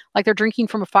flooded, like they're drinking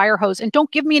from a fire hose and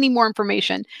don't give me any more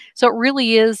information. So it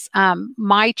really is,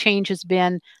 my change has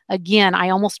been, again, I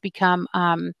almost become,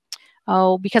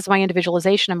 because of my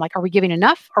individualization, I'm like, are we giving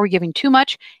enough? Are we giving too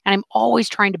much? And I'm always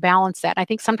trying to balance that. I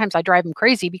think sometimes I drive them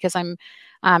crazy because I'm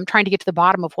trying to get to the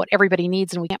bottom of what everybody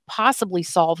needs, and we can't possibly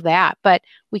solve that, but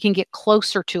we can get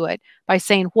closer to it by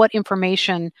saying what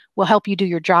information will help you do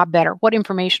your job better, what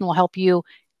information will help you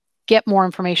get more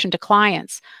information to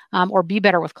clients or be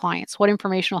better with clients, what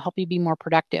information will help you be more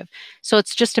productive. So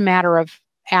it's just a matter of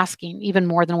asking even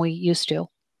more than we used to.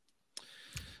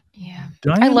 Yeah,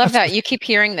 I love that. You keep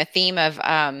hearing the theme of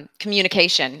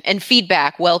communication and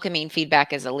feedback, welcoming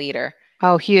feedback as a leader.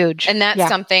 Oh, huge. And that's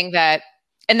something that,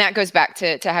 and that goes back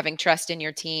to having trust in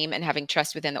your team and having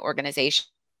trust within the organization.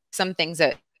 Some things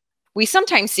that we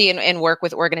sometimes see and work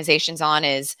with organizations on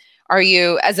is, are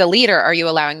you, as a leader, are you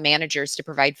allowing managers to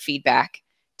provide feedback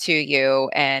to you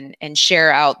and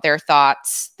share out their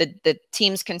thoughts, the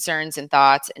team's concerns and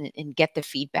thoughts, and get the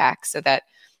feedback so that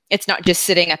it's not just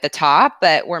sitting at the top,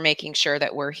 but we're making sure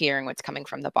that we're hearing what's coming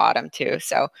from the bottom too.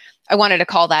 So I wanted to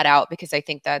call that out because I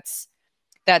think that's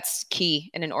key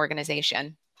in an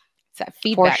organization. It's that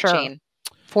feedback chain.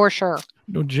 For sure.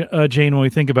 Jane, when we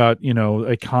think about,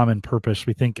 a common purpose,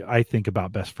 I think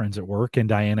about best friends at work. And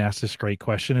Diane asked this great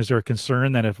question. Is there a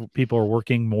concern that if people are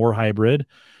working more hybrid,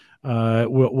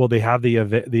 will they have the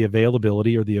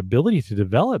availability or the ability to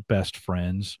develop best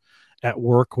friends at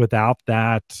work without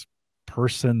that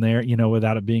person there,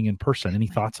 without it being in person? Any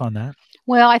thoughts on that?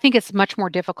 Well, I think it's much more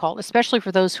difficult, especially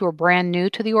for those who are brand new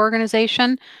to the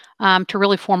organization, to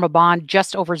really form a bond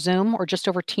just over Zoom or just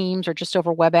over Teams or just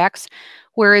over WebEx.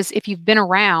 Whereas if you've been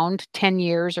around 10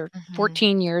 years or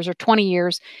 14 years or 20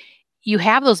 years, you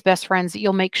have those best friends that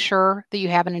you'll make sure that you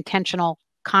have an intentional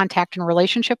contact and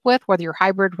relationship with, whether you're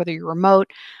hybrid, whether you're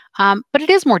remote. But it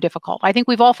is more difficult. I think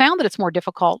we've all found that it's more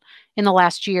difficult in the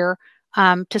last year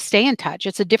to stay in touch.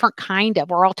 It's a different kind of,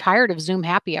 we're all tired of Zoom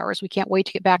happy hours. We can't wait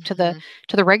to get back to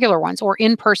the regular ones or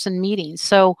in-person meetings.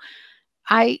 So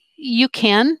you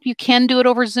can do it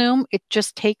over Zoom. It's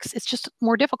just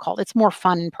more difficult. It's more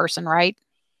fun in person, right?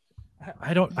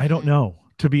 I don't know,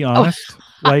 to be honest.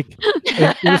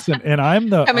 Listen, and I'm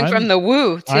from the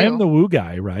woo too. I am the woo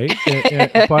guy, right?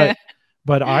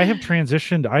 But I have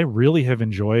transitioned. I really have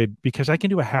enjoyed, because I can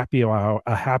do a happy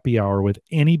hour with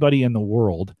anybody in the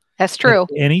world. That's true.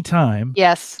 Anytime.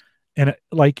 Yes. And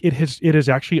it has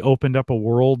actually opened up a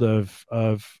world of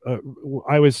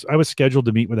I was scheduled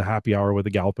to meet with a happy hour with a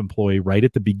Gallup employee right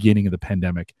at the beginning of the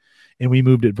pandemic, and we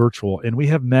moved it virtual, and we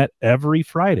have met every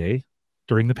Friday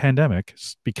during the pandemic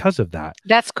because of that.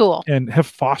 That's cool. And have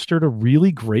fostered a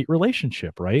really great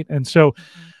relationship. Right. And so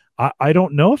I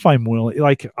don't know if I'm willing.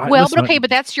 Like, but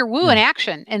that's your woo in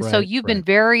action. And so Right, you've been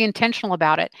very intentional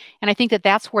about it. And I think that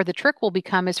that's where the trick will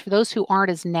become, is for those who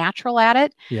aren't as natural at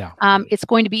it, it's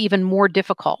going to be even more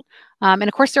difficult. And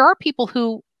of course, there are people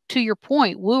who, to your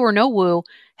point, woo or no woo,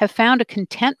 have found a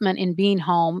contentment in being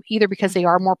home, either because they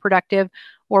are more productive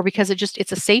or because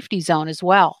it's a safety zone as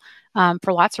well,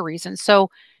 for lots of reasons. So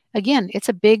again, it's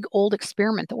a big old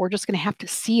experiment that we're just going to have to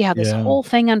see how this whole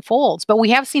thing unfolds. But we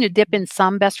have seen a dip in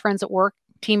some best friends at work,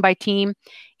 team by team.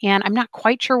 And I'm not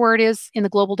quite sure where it is in the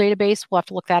global database. We'll have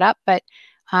to look that up. But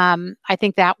I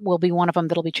think that will be one of them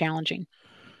that'll be challenging.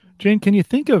 Jane, can you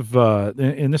think of,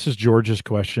 and this is George's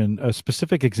question, a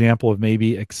specific example of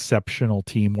maybe exceptional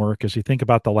teamwork as you think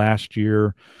about the last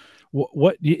year?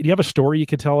 What do you have a story you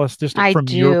could tell us just from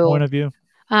your point of view?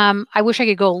 I wish I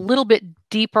could go a little bit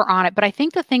deeper on it, but I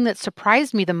think the thing that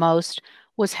surprised me the most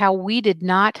was how we did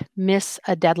not miss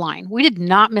a deadline. We did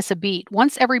not miss a beat.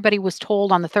 Once everybody was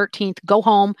told on the 13th, go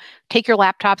home, take your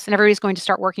laptops, and everybody's going to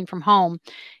start working from home.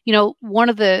 You know,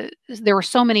 there were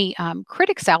so many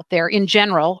critics out there in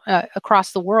general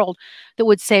across the world that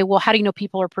would say, well, how do you know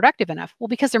people are productive enough? Well,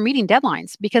 because they're meeting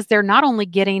deadlines, because they're not only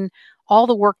getting all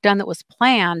the work done that was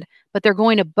planned, but they're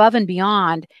going above and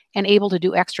beyond and able to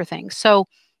do extra things. So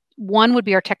one would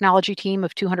be our technology team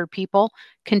of 200 people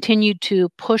continued to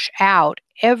push out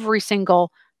every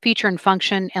single feature and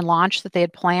function and launch that they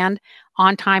had planned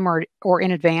on time or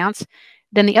in advance.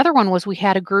 Then the other one was we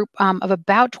had a group of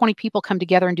about 20 people come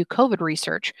together and do COVID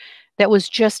research. That was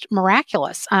just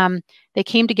miraculous. They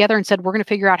came together and said, we're going to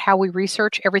figure out how we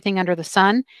research everything under the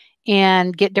sun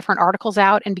and get different articles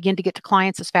out and begin to get to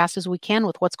clients as fast as we can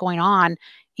with what's going on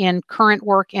in current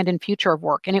work and in future of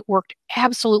work. And it worked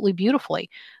absolutely beautifully.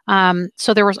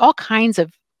 So there was all kinds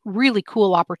of really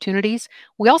cool opportunities.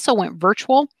 We also went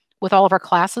virtual with all of our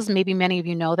classes. Maybe many of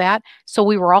you know that. So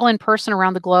we were all in person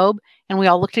around the globe, and we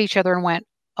all looked at each other and went,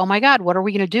 oh my God, what are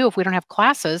we going to do if we don't have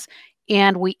classes?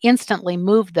 And we instantly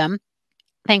moved them.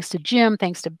 Thanks to Jim,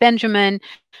 thanks to Benjamin,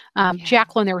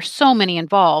 Jacqueline, there were so many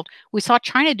involved. We saw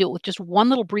China do it with just one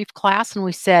little brief class, and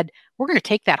we said, we're going to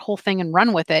take that whole thing and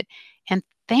run with it. And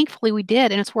thankfully we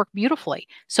did, and it's worked beautifully.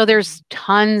 So there's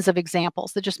tons of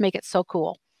examples that just make it so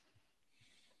cool.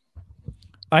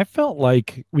 I felt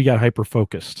like we got hyper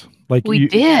focused. Like we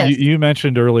did. You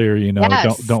mentioned earlier,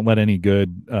 don't let any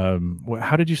good.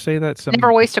 How did you say that?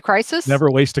 Never waste a crisis.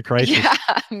 Never waste a crisis. Yeah,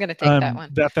 I'm going to take that one.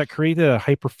 That created a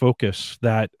hyper focus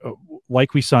that,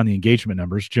 like we saw in the engagement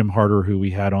numbers. Jim Harder, who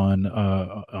we had on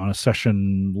a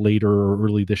session later or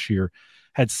early this year,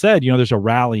 had said, there's a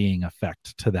rallying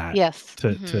effect to that. Yes.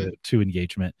 To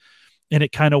engagement, and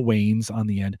it kind of wanes on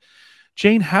the end.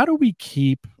 Jane, how do we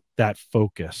keep that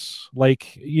focus?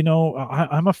 Like,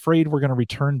 I'm afraid we're going to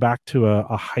return back to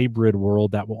a hybrid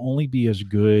world that will only be as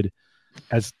good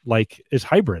as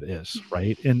hybrid is,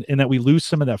 right? And that we lose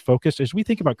some of that focus. As we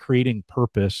think about creating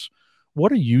purpose,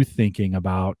 what are you thinking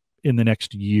about in the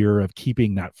next year of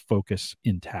keeping that focus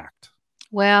intact?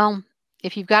 Well,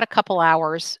 if you've got a couple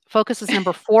hours, focus is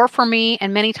number 4 for me.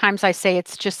 And many times I say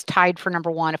it's just tied for number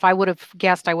 1. If I would have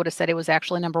guessed, I would have said it was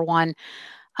actually number 1.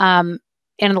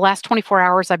 And in the last 24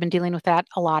 hours, I've been dealing with that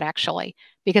a lot, actually,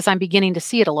 because I'm beginning to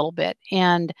see it a little bit.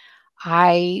 And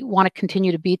I want to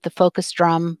continue to beat the focus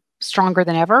drum stronger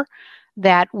than ever,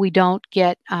 that we don't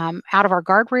get out of our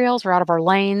guardrails or out of our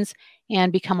lanes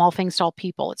and become all things to all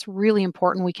people. It's really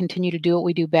important we continue to do what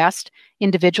we do best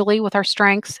individually with our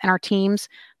strengths and our teams,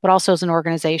 but also as an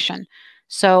organization.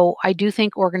 So I do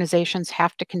think organizations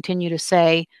have to continue to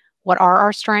say, what are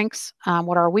our strengths,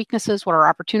 what are our weaknesses, what are our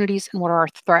opportunities, and what are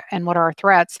our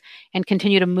threats, and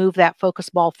continue to move that focus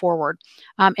ball forward.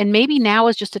 And maybe now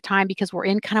is just a time, because we're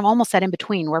in kind of almost that in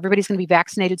between where everybody's going to be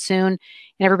vaccinated soon, and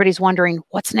everybody's wondering,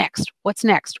 what's next? What's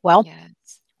next? Well,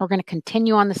 we're going to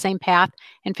continue on the same path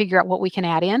and figure out what we can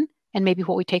add in and maybe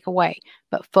what we take away.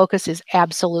 But focus is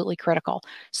absolutely critical.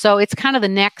 So it's kind of the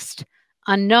next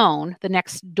unknown, the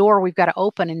next door we've got to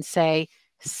open and say,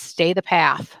 stay the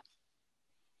path.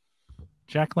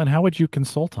 Jacqueline, how would you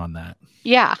consult on that?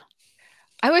 Yeah.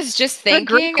 I was just thinking.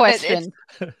 Great question.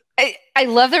 I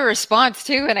love the response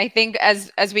too. And I think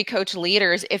as we coach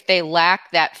leaders, if they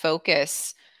lack that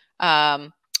focus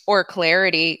or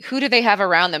clarity, who do they have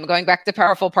around them? Going back to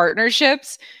powerful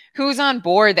partnerships, who's on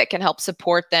board that can help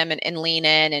support them and lean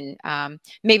in? And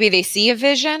maybe they see a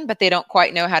vision, but they don't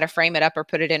quite know how to frame it up or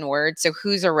put it in words. So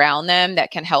who's around them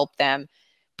that can help them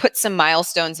put some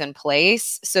milestones in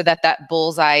place so that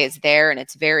bullseye is there and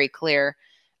it's very clear,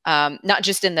 not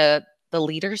just in the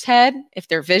leader's head, if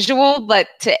they're visual, but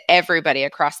to everybody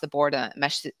across the board, that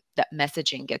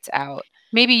messaging gets out.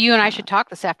 Maybe you and I should talk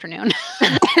this afternoon.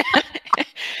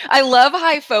 I love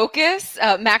high focus,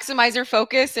 maximizer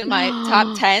focus in my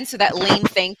top 10. So that lean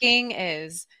thinking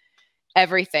is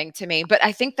everything to me. But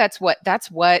I think that's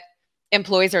what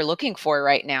employees are looking for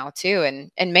right now too.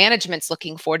 And management's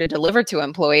looking for to deliver to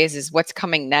employees is what's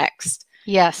coming next.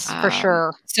 Yes, for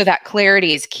sure. So that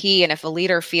clarity is key. And if a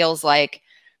leader feels like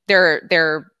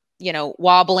they're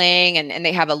wobbling and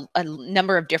they have a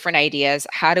number of different ideas,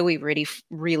 how do we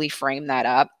really frame that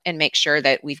up and make sure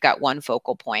that we've got one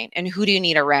focal point? And who do you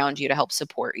need around you to help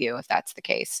support you if that's the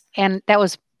case? And that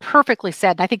was perfectly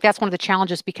said. And I think that's one of the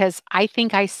challenges, because I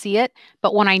think I see it,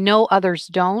 but when I know others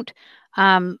don't,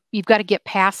 you've got to get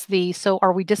past so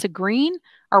are we disagreeing?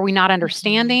 Are we not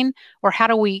understanding? Or how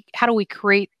do we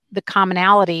create the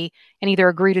commonality and either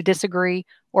agree to disagree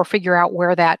or figure out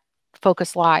where that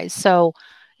focus lies? So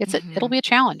it'll be a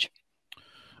challenge.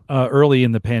 Early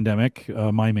in the pandemic,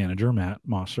 my manager, Matt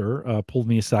Mosser, pulled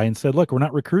me aside and said, look, we're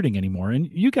not recruiting anymore. And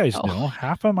you guys know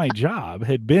half of my job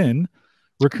had been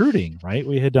recruiting, right?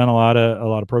 We had done a lot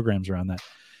of programs around that.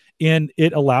 And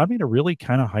it allowed me to really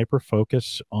kind of hyper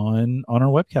focus on our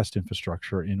webcast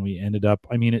infrastructure. And we ended up,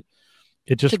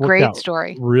 it just worked out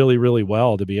story. Really, really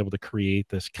well to be able to create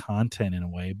this content in a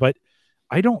way. But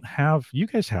you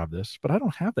guys have this, but I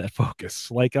don't have that focus.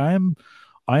 Like I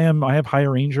have high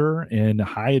ranger and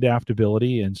high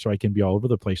adaptability. And so I can be all over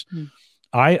the place.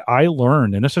 I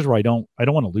learned, and this is where I don't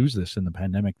want to lose this in the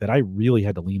pandemic, that I really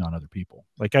had to lean on other people.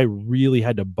 Like I really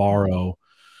had to borrow,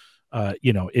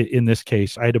 in this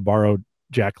case, I had to borrow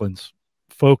Jacqueline's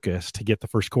focus to get the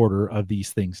first quarter of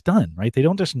these things done, right? They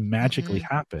don't just magically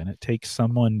happen. It takes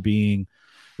someone being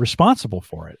responsible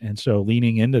for it. And so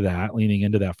leaning into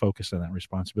that focus and that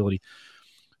responsibility.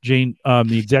 Jane,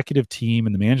 the executive team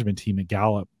and the management team at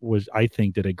Gallup I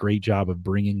think did a great job of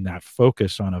bringing that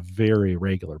focus on a very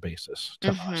regular basis to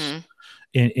us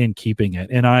in keeping it.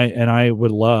 And I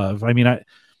would love,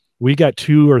 we got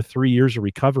 2 or 3 years of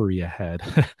recovery ahead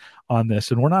on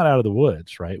this, and we're not out of the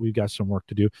woods, right? We've got some work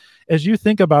to do. As you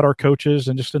think about our coaches,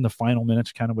 and just in the final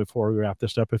minutes, kind of before we wrap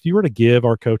this up, if you were to give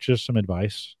our coaches some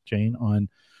advice, Jane, on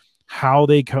how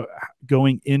they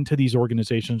going into these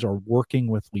organizations or working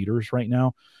with leaders right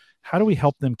now, how do we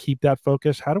help them keep that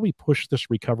focus? How do we push this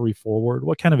recovery forward?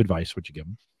 What kind of advice would you give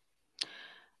them?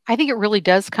 I think it really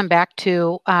does come back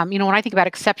to, when I think about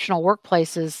exceptional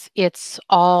workplaces, it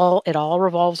all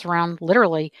revolves around,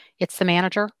 literally, it's the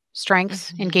manager,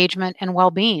 strengths, engagement, and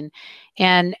well-being.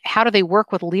 And how do they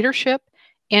work with leadership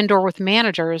and or with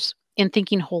managers in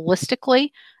thinking holistically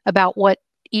about what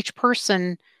each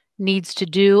person needs to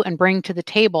do and bring to the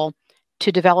table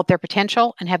to develop their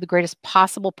potential and have the greatest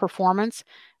possible performance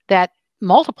that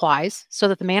multiplies, so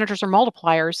that the managers are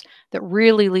multipliers, that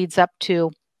really leads up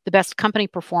to the best company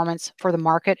performance for the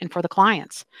market and for the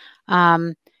clients.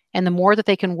 And the more that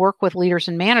they can work with leaders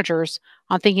and managers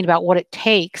on thinking about what it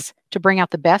takes to bring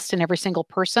out the best in every single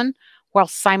person, while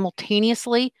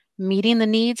simultaneously meeting the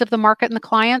needs of the market and the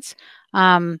clients,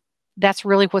 that's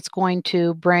really what's going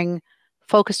to bring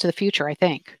focus to the future, I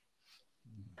think.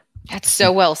 That's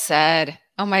so well said.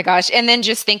 Oh my gosh. And then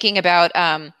just thinking about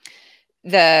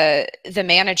the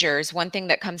managers, one thing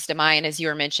that comes to mind as you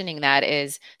were mentioning that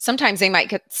is sometimes they might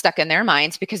get stuck in their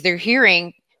minds because they're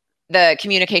hearing the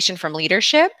communication from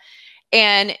leadership,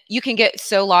 and you can get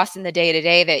so lost in the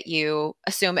day-to-day that you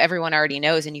assume everyone already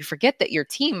knows, and you forget that your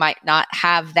team might not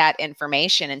have that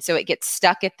information. And so it gets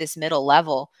stuck at this middle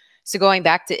level. So going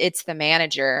back to it's the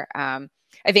manager, I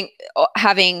think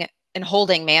having and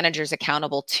holding managers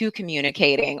accountable to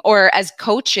communicating, or as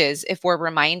coaches, if we're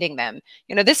reminding them,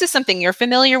 this is something you're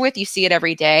familiar with, you see it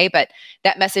every day, but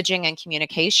that messaging and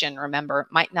communication, remember,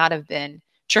 might not have been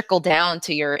trickled down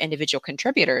to your individual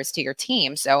contributors, to your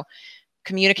team. So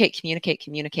communicate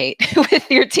with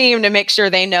your team to make sure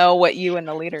they know what you and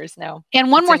the leaders know.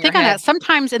 And one more thing on that,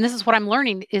 sometimes, and this is what I'm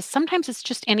learning, is sometimes it's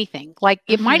just anything. Like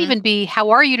it might even be, how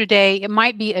are you today? It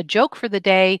might be a joke for the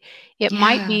day. It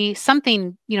might be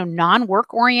something,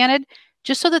 non-work oriented,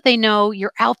 just so that they know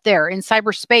you're out there in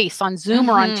cyberspace on Zoom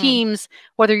or on Teams,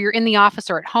 whether you're in the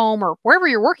office or at home or wherever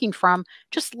you're working from.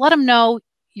 Just let them know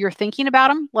you're thinking about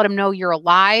them. Let them know you're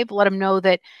alive. Let them know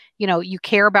that, you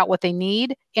care about what they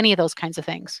need, any of those kinds of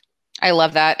things. I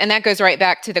love that. And that goes right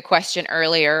back to the question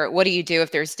earlier. What do you do if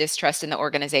there's distrust in the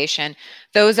organization?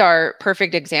 Those are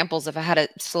perfect examples of how to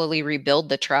slowly rebuild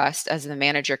the trust as the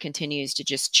manager continues to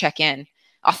just check in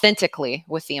authentically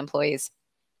with the employees.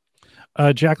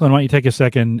 Jacqueline, why don't you take a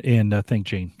second and thank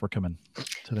Jane for coming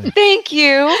today? Thank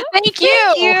you. Thank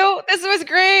you. This was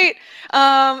great.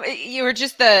 You were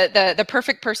just the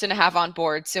perfect person to have on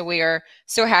board. So we are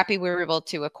so happy we were able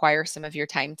to acquire some of your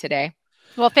time today.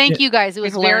 Well, thank you guys. It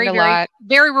was very, very,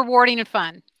 very rewarding and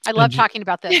fun. I love talking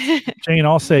about this. Jane,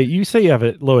 I'll say, you say you have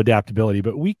a low adaptability,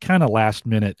 but we kind of last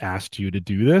minute asked you to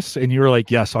do this, and you were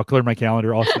like, yes, I'll clear my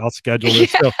calendar. I'll schedule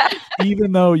this. So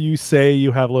even though you say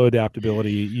you have low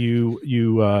adaptability, you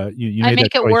I made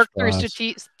make that it work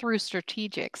choice through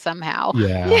strategic somehow.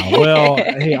 Yeah. Well,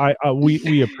 hey,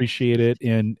 we appreciate it.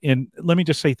 And let me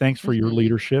just say thanks for your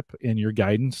leadership and your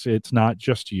guidance. It's not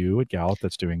just you at Gallup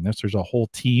that's doing this. There's a whole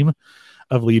team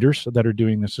of leaders that are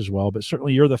doing this as well, but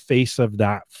certainly you're the face of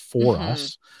that for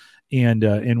us.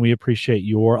 And we appreciate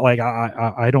your, like,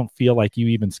 I don't feel like you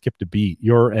even skipped a beat.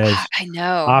 You're as I know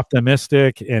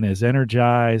optimistic and as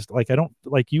energized. Like, I don't,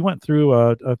 like, you went through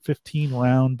a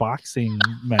 15-round boxing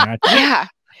match. Yeah.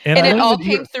 And it all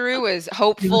came through as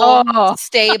hopeful,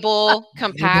 stable,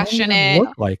 compassionate. You don't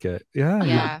look like it.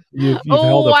 Yeah. You've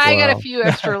held up I well. got a few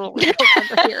extra little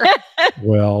under here.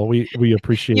 Well, we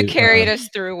appreciate you carried us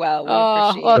through well.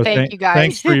 We appreciate it. Thank you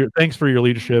guys. Thanks for your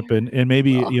leadership, and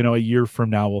maybe a year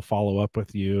from now we'll follow up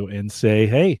with you and say,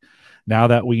 hey, now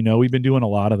that we know, we've been doing a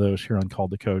lot of those here on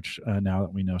Called to Coach. Now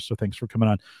that we know, so thanks for coming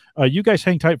on. You guys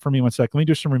hang tight for me 1 second. Let me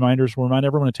do some reminders. We'll remind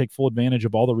everyone to take full advantage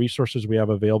of all the resources we have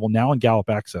available now in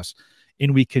Gallup Access.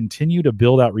 And we continue to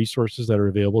build out resources that are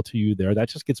available to you there. That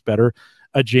just gets better.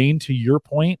 Jane, to your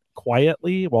point,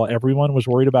 quietly, while everyone was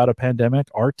worried about a pandemic,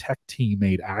 our tech team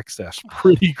made Access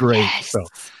pretty great. Yes. So,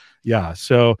 yeah.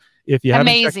 So if you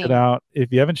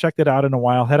haven't checked it out in a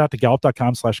while, head out to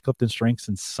gallup.com/CliftonStrengths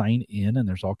and sign in. And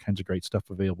there's all kinds of great stuff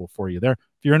available for you there.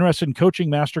 If you're interested in coaching,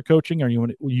 master coaching, or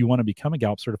you want to become a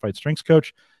Gallup certified strengths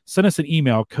coach, send us an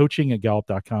email,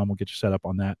 coaching@gallup.com. We'll get you set up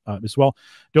on that as well.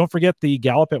 Don't forget the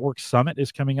Gallup at Work Summit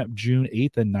is coming up June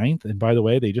 8th and 9th. And by the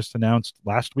way, they just announced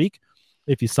last week,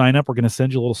 if you sign up, we're going to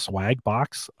send you a little swag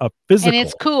box, and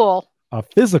it's cool. A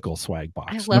physical swag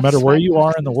box, no matter where you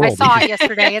are in the world. I saw it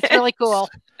yesterday. It's really cool.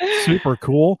 Super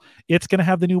cool. It's going to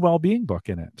have the new well-being book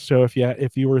in it. So if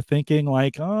you were thinking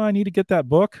like, oh, I need to get that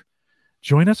book,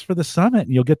 join us for the summit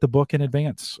and you'll get the book in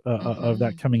advance of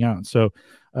that coming out. So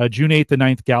June 8th and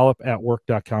 9th,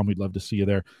 gallup@work.com. We'd love to see you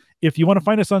there. If you want to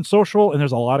find us on social, and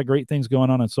there's a lot of great things going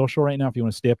on social right now, if you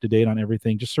want to stay up to date on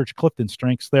everything, just search Clifton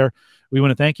Strengths there. We want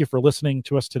to thank you for listening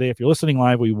to us today. If you're listening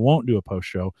live, we won't do a post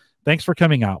show. Thanks for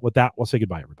coming out. With that, we'll say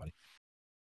goodbye, everybody.